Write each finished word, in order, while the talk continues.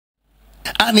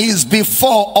and he is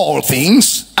before all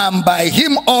things, and by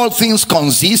him all things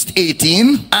consist.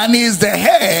 18. And he is the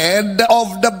head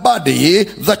of the body,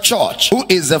 the church, who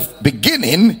is the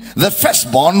beginning, the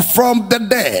firstborn from the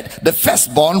dead. The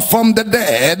firstborn from the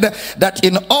dead, that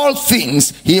in all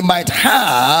things he might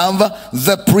have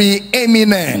the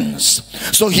preeminence.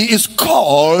 So he is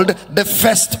called the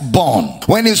firstborn.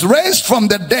 When he's raised from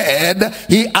the dead,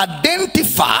 he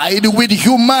identified with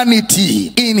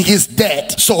humanity in his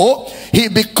death. So he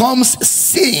becomes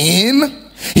sin.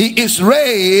 He is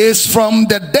raised from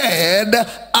the dead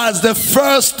as the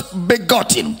first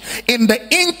begotten. In the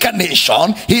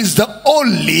incarnation, he is the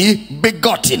only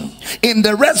begotten. In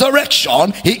the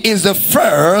resurrection, he is the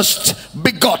first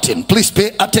begotten. Please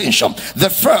pay attention. The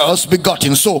first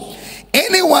begotten. So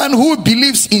anyone who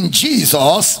believes in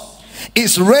Jesus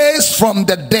is raised from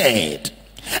the dead.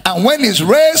 And when he's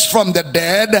raised from the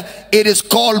dead, it is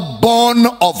called born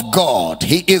of God.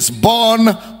 He is born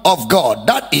of God.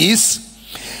 That is,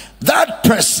 that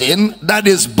person that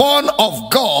is born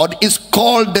of God is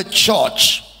called the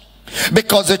church,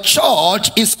 because the church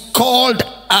is called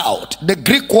out. The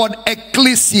Greek word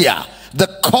ecclesia, the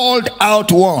called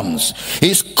out ones,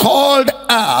 is called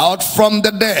out from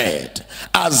the dead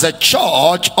as the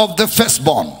church of the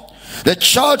firstborn. The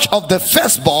church of the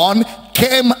firstborn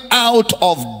came out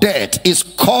of death, is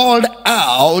called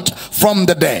out from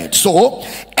the dead. So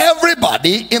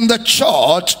everybody in the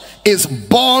church is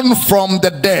born from the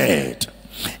dead.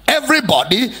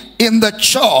 Everybody in the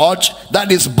church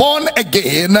that is born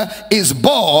again is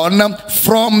born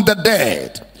from the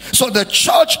dead. So the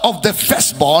church of the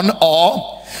firstborn,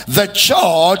 or the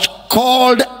church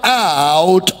called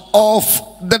out of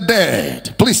the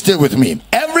dead. Please stay with me.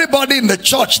 Everybody in the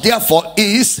church therefore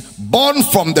is born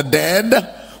from the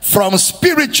dead, from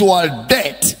spiritual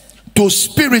death to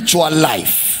spiritual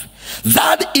life.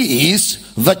 That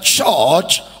is the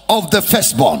church of the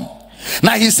firstborn.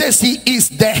 Now he says he is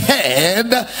the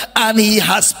head and he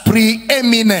has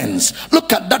preeminence.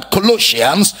 Look at that,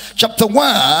 Colossians chapter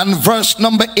 1 verse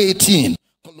number 18.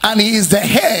 And he is the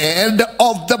head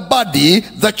of the body,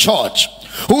 the church,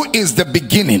 who is the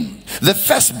beginning, the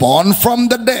firstborn from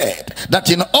the dead, that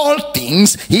in all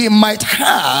things he might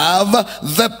have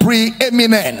the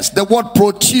preeminence. The word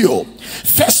proteo,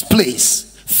 first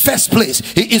place, first place.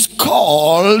 He is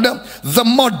called the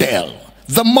model,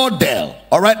 the model,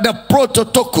 all right, the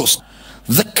prototokos,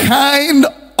 the kind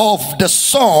of the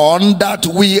son that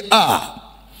we are.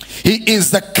 He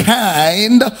is the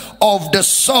kind of the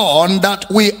son that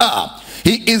we are.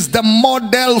 He is the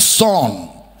model son.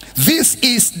 This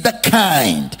is the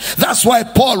kind. That's why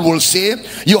Paul will say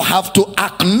you have to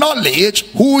acknowledge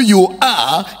who you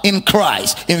are in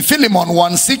Christ. In Philemon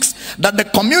 1:6, that the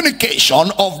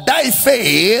communication of thy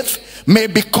faith may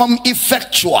become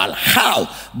effectual. How?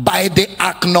 By the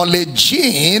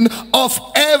acknowledging of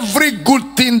every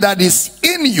good thing that is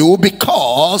in you,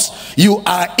 because you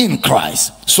are in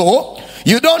Christ. So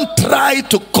you don't try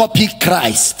to copy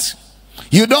Christ.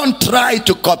 You don't try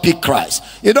to copy Christ.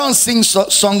 You don't sing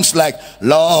songs like,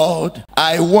 Lord,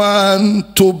 I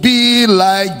want to be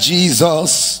like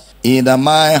Jesus in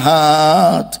my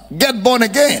heart. Get born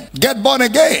again. Get born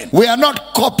again. We are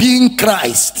not copying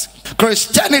Christ.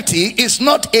 Christianity is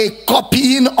not a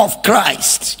copying of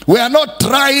Christ. We are not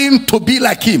trying to be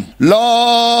like him.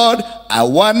 Lord, I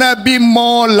wanna be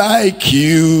more like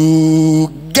you.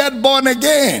 Get born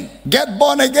again. Get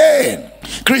born again.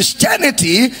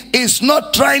 Christianity is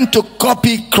not trying to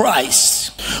copy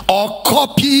Christ or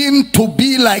copying to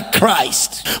be like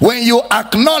Christ. When you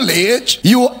acknowledge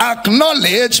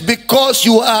because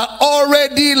you are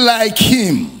already like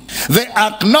him. The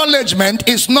acknowledgement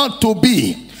is not to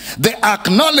be. The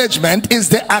acknowledgement is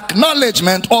the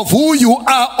acknowledgement of who you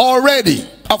are already.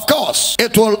 Of course,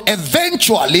 it will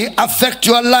eventually affect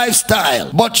your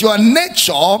lifestyle, but your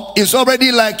nature is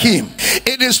already like him.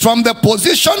 It is from the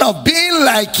position of being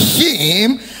like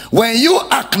him. When you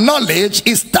acknowledge,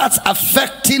 it starts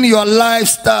affecting your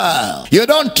lifestyle. You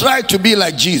don't try to be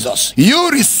like Jesus. You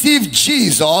receive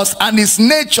Jesus and his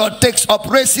nature takes up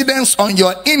residence on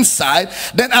your inside.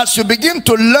 Then as you begin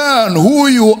to learn who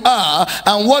you are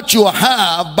and what you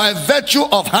have by virtue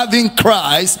of having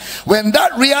Christ, when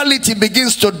that reality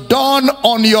begins to dawn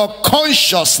on your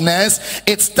consciousness,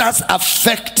 it starts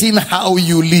affecting how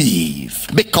you live.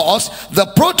 Because the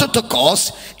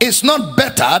Prototokos is not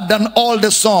better than all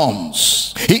the sons.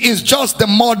 He is just the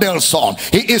model son.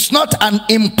 He is not an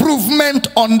improvement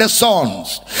on the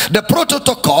sons. The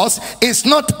Prototokos is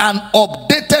not an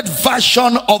updated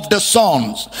version of the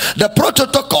sons. The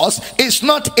Prototokos is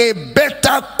not a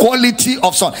better quality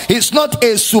of son. It's not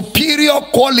a superior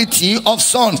quality of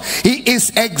sons. He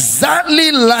is exactly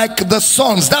exactly like the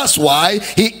sons. That's why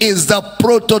he is the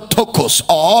prototokos,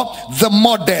 or the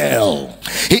model.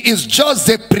 He is just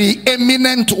the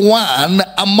preeminent one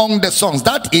among the sons.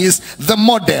 That is the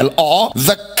model, or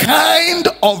the kind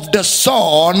of the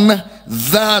son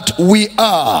that we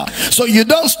are. So you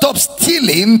don't stop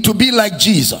stealing to be like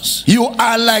Jesus. You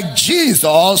are like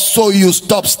Jesus, so you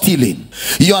stop stealing.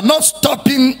 You are not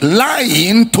stopping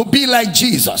lying to be like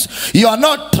Jesus. You are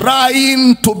not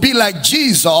trying to be like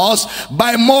Jesus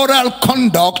by moral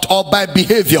conduct or by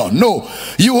behavior. No,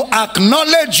 you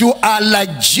acknowledge you are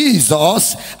like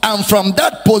Jesus, and from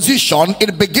that position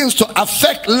it begins to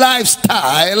affect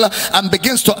lifestyle and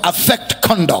begins to affect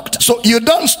conduct. So you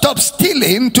don't stop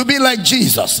stealing to be like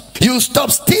Jesus. You stop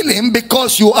stealing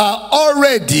because you are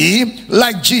already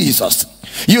like Jesus.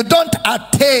 You don't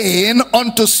attain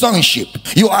unto sonship.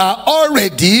 You are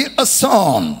already a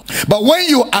son. But when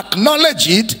you acknowledge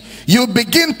it, you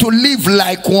begin to live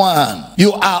like one.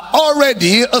 You are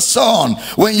already a son.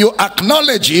 When you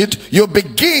acknowledge it, you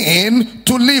begin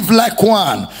to live like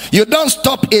one. You don't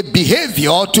stop a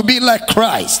behavior to be like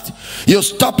Christ. You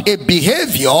stop a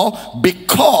behavior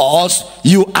because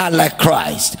you are like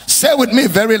Christ. Say with me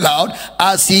very loud: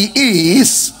 as he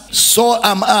is, so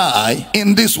am I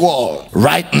in this world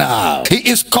right now. He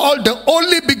is called the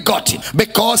only begotten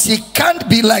because he can't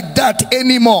be like that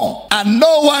anymore, and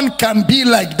no one can be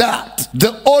like that.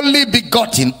 The only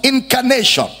begotten,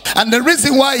 incarnation. And the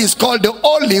reason why he's called the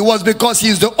only was because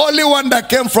he's the only one that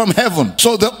came from heaven.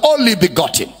 So the only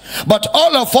begotten. But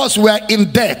all of us were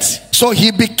in debt, so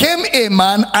he became a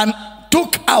man and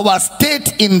took our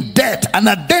state in debt and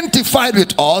identified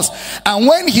with us. And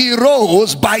when he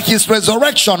rose by his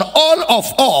resurrection, all of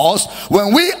us,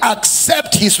 when we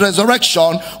accept his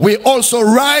resurrection, we also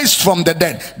rise from the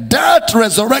dead. That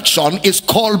resurrection is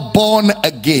called born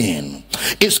again.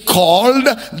 It's called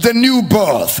the new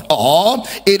birth, or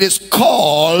it is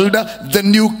called the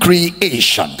new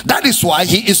creation. That is why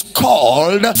he is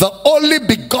called the only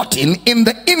begotten in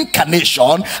the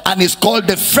incarnation, and is called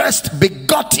the first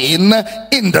begotten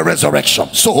in the resurrection.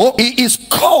 So he is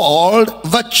called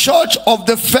the church of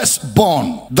the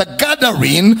firstborn, the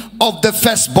gathering of the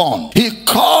firstborn. He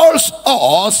calls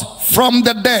us from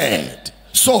the dead.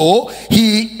 So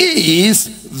he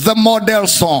is the model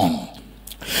son.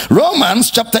 Romans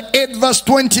chapter 8 verse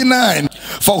 29.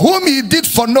 For whom he did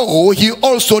foreknow, he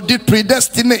also did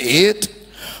predestinate,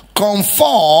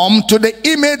 conform to the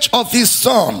image of his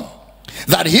son,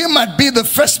 that he might be the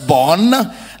firstborn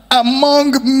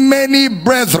among many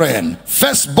brethren.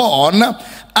 Firstborn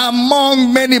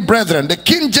among many brethren. The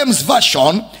King James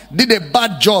Version did a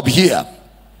bad job here.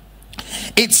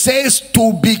 It says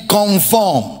to be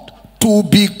conformed. To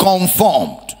be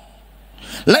conformed.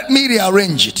 Let me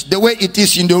rearrange it the way it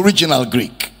is in the original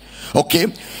Greek. Okay.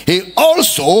 He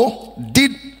also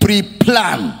did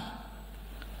pre-plan.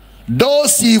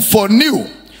 Those he foreknew,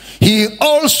 he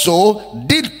also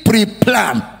did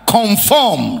pre-plan.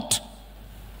 Conformed.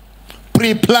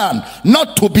 Pre-plan.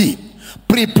 Not to be.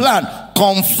 Pre-plan.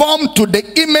 Conformed to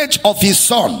the image of his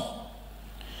son.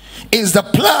 Is the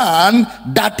plan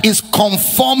that is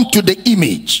conformed to the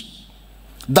image.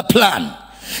 The plan.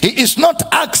 He is not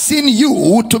asking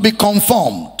you to be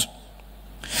conformed.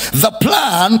 The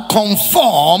plan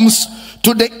conforms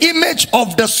to the image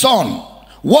of the son.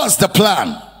 What's the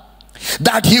plan?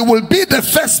 That he will be the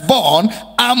firstborn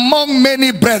among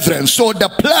many brethren. So the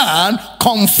plan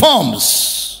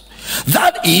conforms.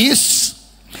 That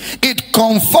is, it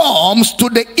conforms to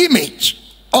the image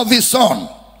of his son.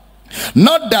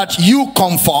 Not that you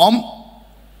conform.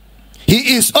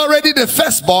 He is already the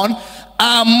firstborn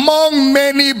among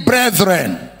many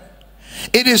brethren.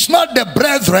 It is not the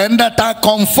brethren that are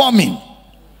conforming.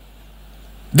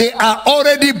 They are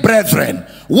already brethren.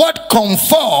 What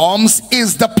conforms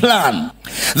is the plan.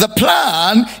 The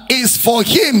plan is for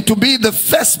him to be the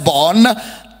firstborn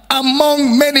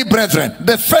among many brethren.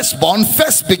 The firstborn,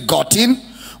 first begotten,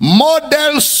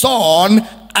 model son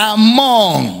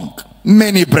among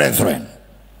many brethren.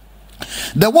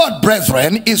 The word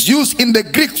brethren is used in the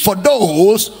Greek for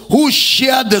those who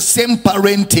share the same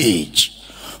parentage.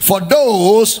 For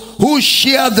those who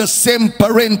share the same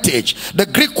parentage. The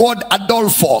Greek word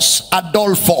adolphos.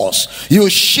 Adolphos. You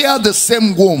share the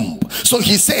same womb. So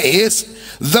he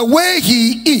says, the way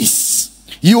he is,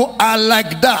 you are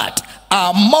like that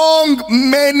among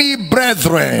many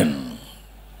brethren.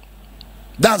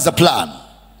 That's the plan.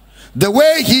 The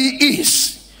way he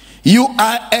is, you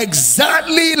are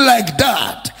exactly like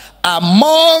that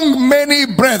among many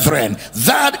brethren.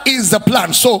 That is the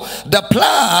plan. So the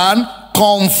plan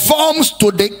conforms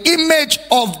to the image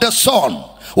of the son.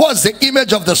 What's the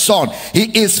image of the Son?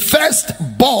 He is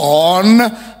firstborn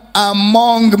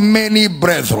among many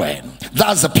brethren.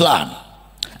 That's the plan.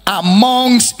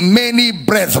 Amongst many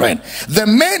brethren. The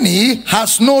many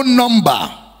has no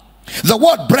number. The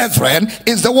word brethren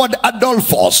is the word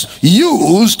Adolphos,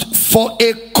 used for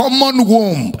a common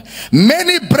womb.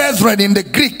 Many brethren in the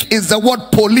Greek is the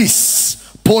word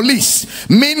polis. Polis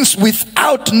means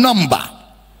without number.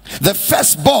 The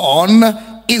firstborn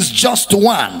is just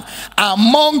one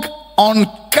among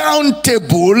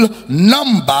uncountable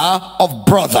number of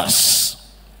brothers.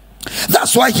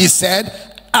 That's why he said,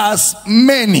 as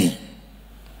many.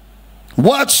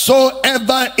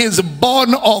 Whatsoever is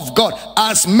born of God,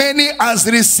 as many as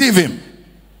receive him.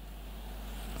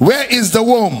 Where is the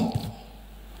womb?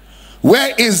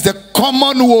 Where is the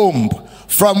common womb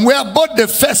from where both the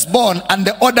firstborn and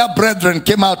the other brethren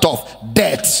came out of?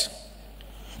 Death.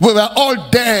 We were all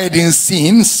dead in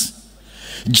sins.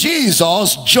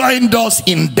 Jesus joined us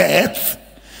in death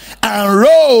and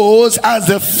rose as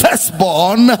the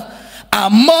firstborn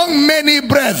among many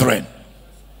brethren.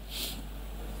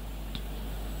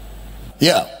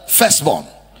 Yeah, firstborn,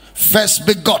 first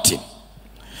begotten.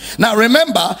 Now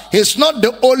remember, he's not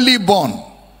the only born,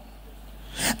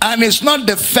 and he's not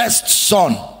the first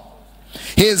son.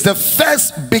 He is the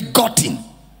first begotten.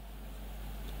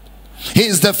 He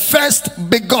is the first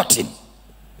begotten.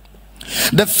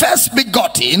 The first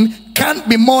begotten can't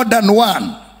be more than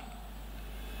one.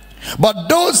 But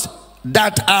those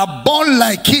that are born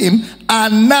like him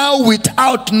are now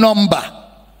without number.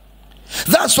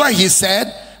 That's why he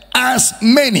said, as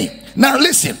many. Now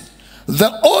listen,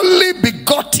 the only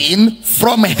begotten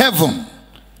from heaven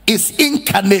is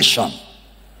incarnation.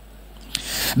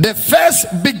 The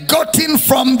first begotten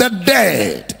from the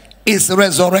dead is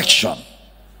resurrection.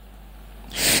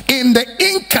 In the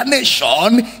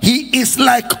incarnation, he is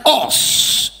like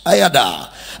us. Ayada.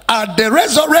 At the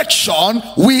resurrection,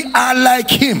 we are like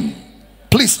him.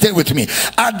 Please stay with me.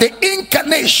 At the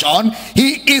incarnation,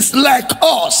 he is like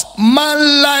us,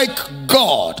 man like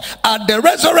God. At the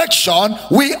resurrection,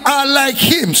 we are like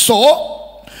him.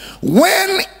 So,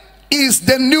 when is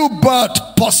the new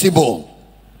birth possible?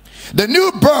 The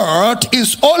new birth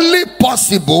is only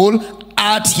possible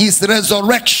at his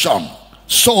resurrection.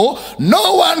 So,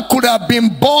 no one could have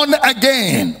been born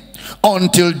again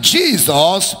until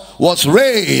Jesus was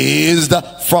raised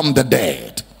from the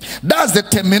dead. That's the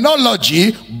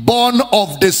terminology, born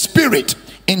of the Spirit,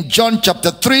 in John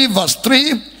chapter 3 verse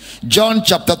 3, John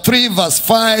chapter 3 verse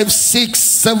 5, 6,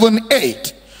 7,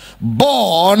 8.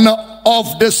 Born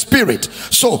of the Spirit.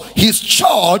 So his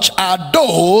church are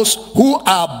those who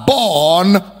are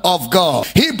born of God.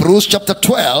 Hebrews chapter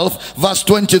 12 verse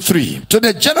 23. To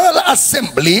the general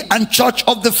assembly and church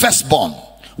of the firstborn,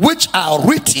 which are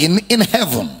written in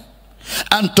heaven,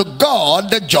 and to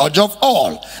God the judge of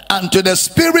all, and to the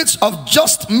spirits of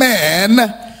just men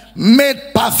made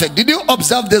perfect. Did you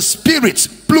observe the spirits,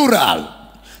 plural?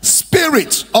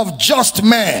 Spirits of just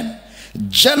men.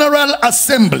 General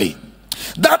assembly.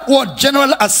 That word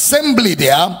general assembly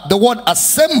there, the word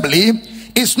assembly,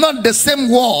 is not the same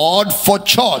word for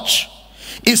church.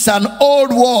 It's an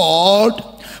old word,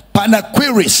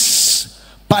 panaquiris.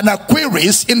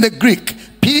 Panaquiris in the Greek,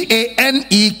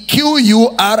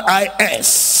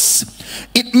 P-A-N-E-Q-U-R-I-S.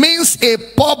 It means a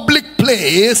public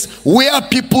place where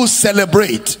people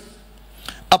celebrate.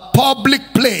 A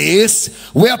public place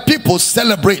where people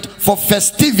celebrate for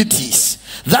festivities.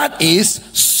 That is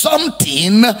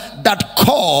something that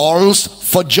calls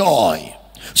for joy.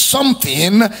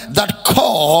 Something that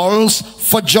calls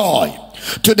for joy.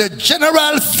 To the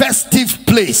general festive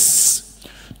place.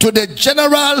 To the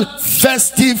general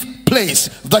festive place.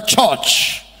 The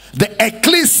church. The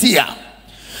ecclesia.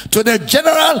 To the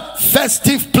general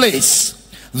festive place.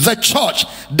 The church.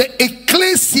 The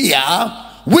ecclesia,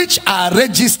 which are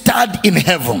registered in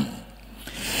heaven.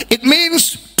 It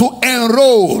means to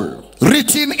enroll,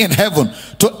 written in heaven,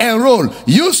 to enroll,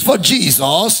 used for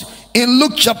Jesus in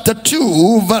Luke chapter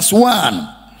 2 verse 1,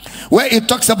 where it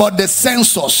talks about the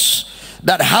census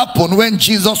that happened when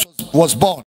Jesus was born.